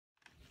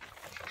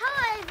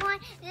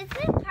This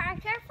is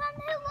Parker from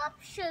Who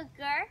Loves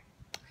Sugar.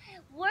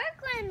 We're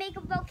going to make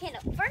a volcano.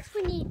 First,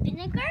 we need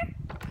vinegar,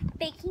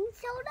 baking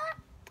soda,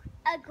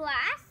 a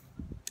glass,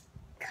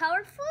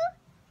 colorful,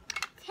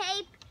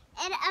 tape,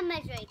 and a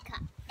measuring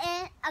cup,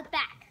 and a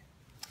bag.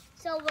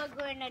 So we're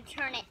going to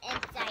turn it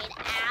inside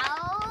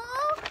out.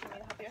 Want me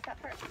to help you with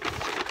that part? We're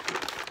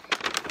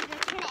going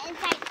to turn it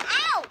inside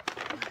out.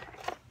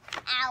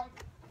 Ow.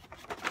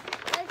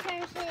 We're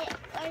going to turn it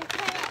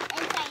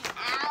inside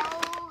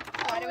out.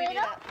 Why do we do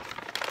that?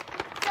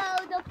 So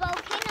the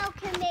volcano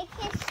can make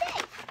its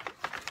shape.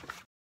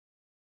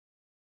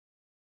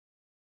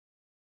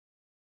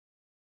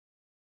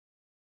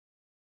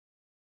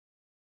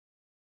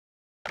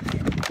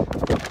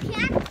 You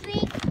can't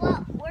drink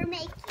what we're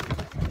making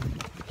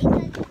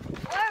because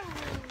we're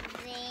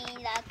losing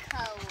the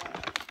color.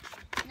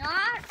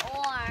 Not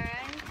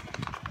orange,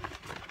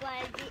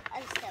 but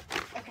a simple.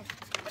 Okay,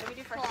 what do we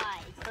do first?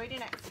 Twice. What do we do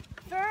next?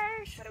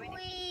 First, What do we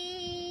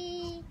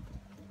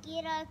we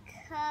get a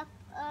cup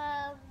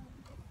of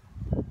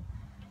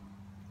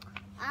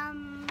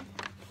I'm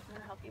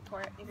gonna help you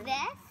pour it. You do this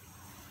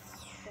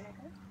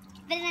vinegar.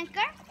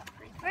 vinegar.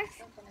 First, First,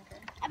 vinegar.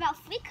 about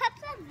 3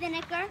 cups of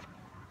vinegar.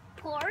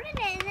 Pour it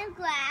in a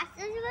glass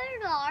of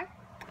vinegar.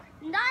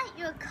 Not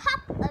your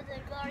cup of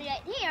vinegar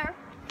right here.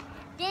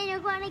 Then you're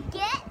going to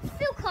get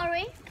food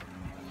coloring.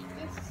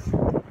 Just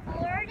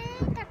pour it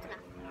in. That's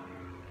enough.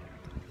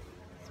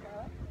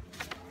 Swirl it.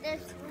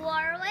 Just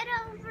swirl it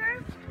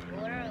over.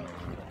 Swirl.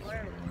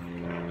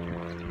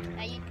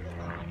 Now you do it.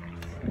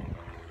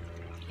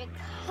 The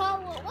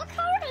color. What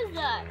color is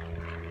that?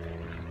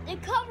 The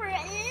color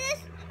is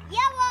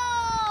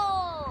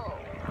yellow.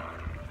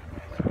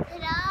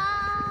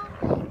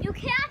 Ta-da! You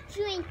can't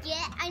drink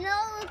it. I know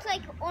it looks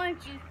like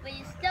orange juice, but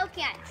you still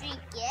can't drink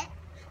it.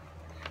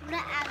 I'm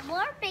gonna add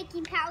more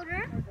baking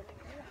powder,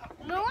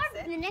 more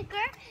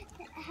vinegar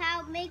to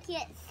help make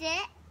it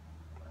sit.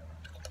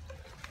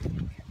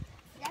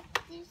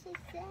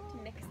 To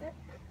mix it.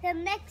 To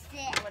mix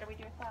it. What do we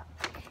do with that?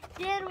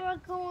 Then we're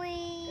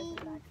going.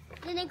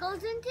 Then it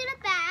goes into the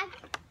bag.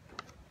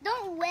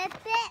 Don't whip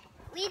it.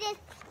 We just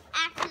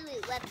actually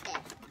whipped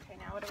it. Okay,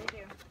 now what do we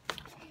do?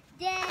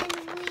 Then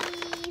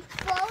we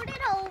fold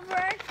it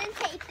over and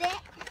tape it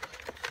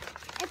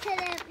into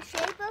the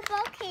shape of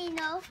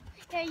volcano.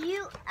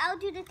 Here, I'll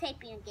do the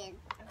taping again.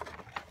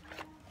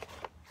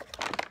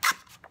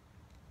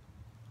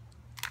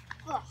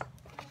 Oh.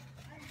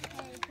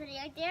 And put it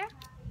right there.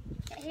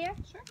 Right here.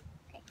 Sure.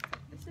 Okay.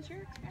 This is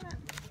your experiment.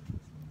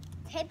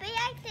 Tape it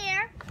right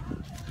there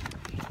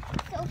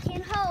so it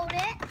can hold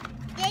it.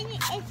 Then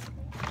it's.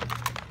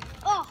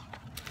 Oh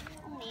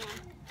man.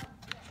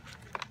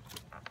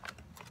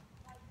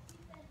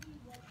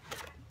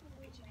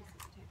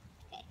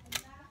 Okay.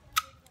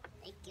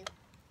 Thank you.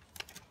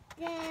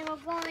 Then we're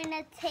going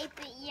to tape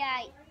it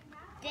right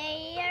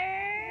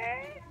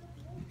there.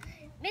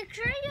 Make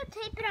sure you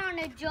tape it on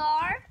a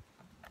jar.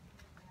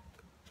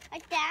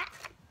 Like that.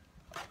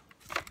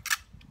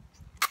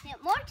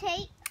 Get more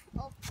tape.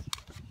 Oh.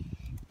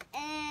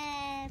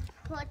 And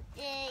put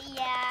it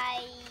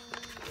right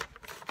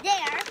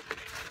there.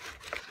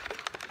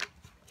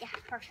 Yeah,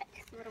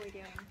 perfect. What are we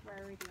doing? Where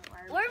are we doing?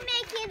 We're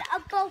making a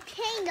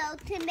volcano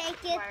to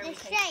make it the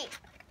shape.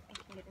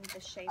 Making it into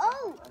the shape.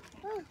 Oh, Of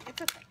a volcano.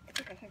 It's okay. It's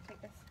okay. Here,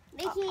 take this.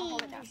 I'll making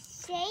hold it the down.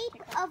 shape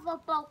of a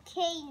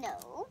volcano.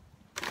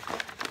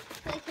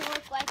 So it can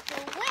look like the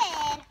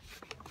lid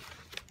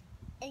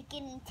is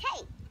getting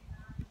tape.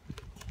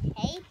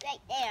 Tape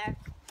right there.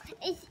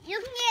 You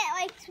can get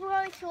like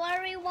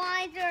swirly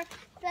ones or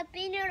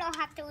something. You don't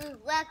have to use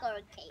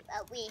regular tape.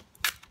 But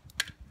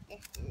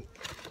this is.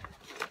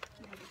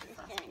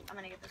 I'm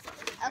gonna get this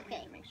off.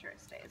 Okay. To make sure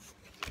it stays.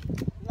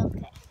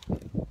 Okay.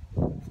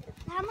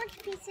 How much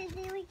pieces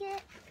do we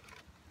get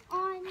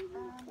on?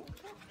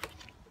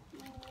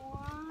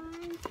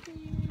 1,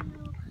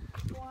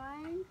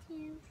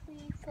 2,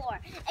 3, 4.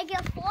 I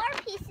get 4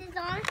 pieces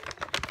on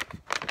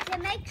to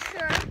make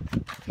sure.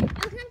 You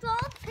can draw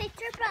a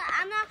picture, but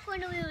I'm not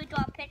going to really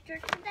draw a picture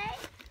today.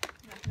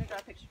 I'm not gonna draw a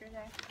picture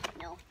today.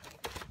 No.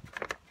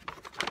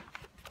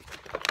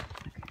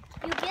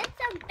 You get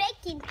some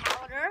baking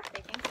powder.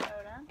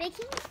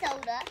 Baking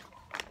soda,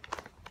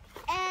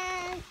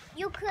 and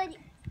you could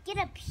get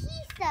a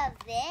piece of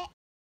it.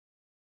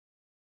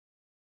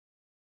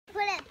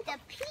 Put it the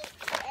piece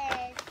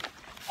is,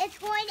 it's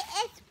going to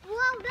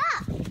explode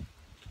up,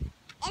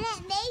 and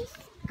it makes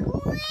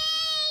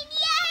green.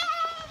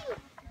 Yay!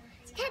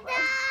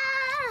 Ta-da!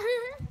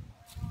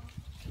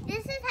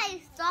 This is how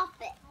you stop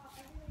it.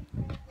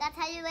 That's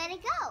how you let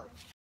it go.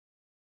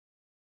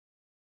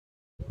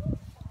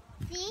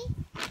 See?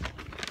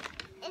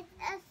 It's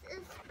an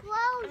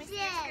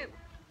explosion.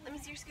 Let me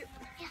see your scoop.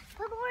 Yeah,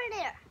 put more in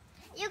there.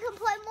 You can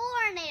put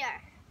more in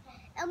there.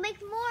 It'll make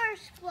more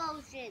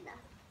explosion.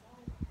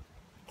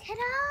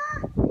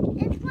 Ta-da!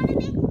 It's going to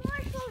make more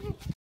explosion.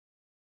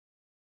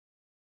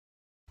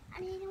 I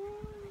mean,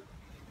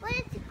 but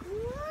it's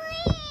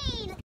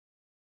green.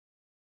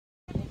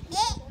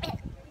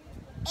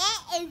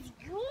 It is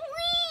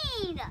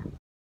green.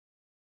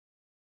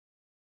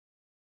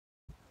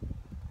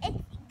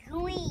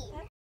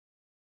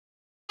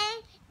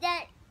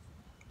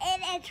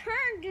 it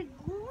turned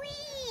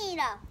green.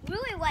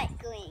 Really white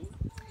green.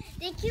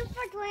 Thank you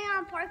for joining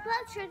on Park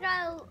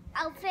Club.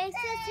 I'll face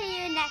it to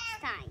you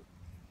next time.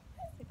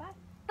 Say bye.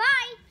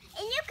 Bye.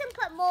 And you can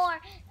put more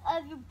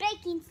of your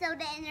baking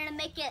soda in there to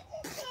make it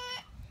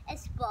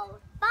explode.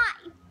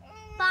 Bye.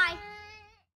 Bye.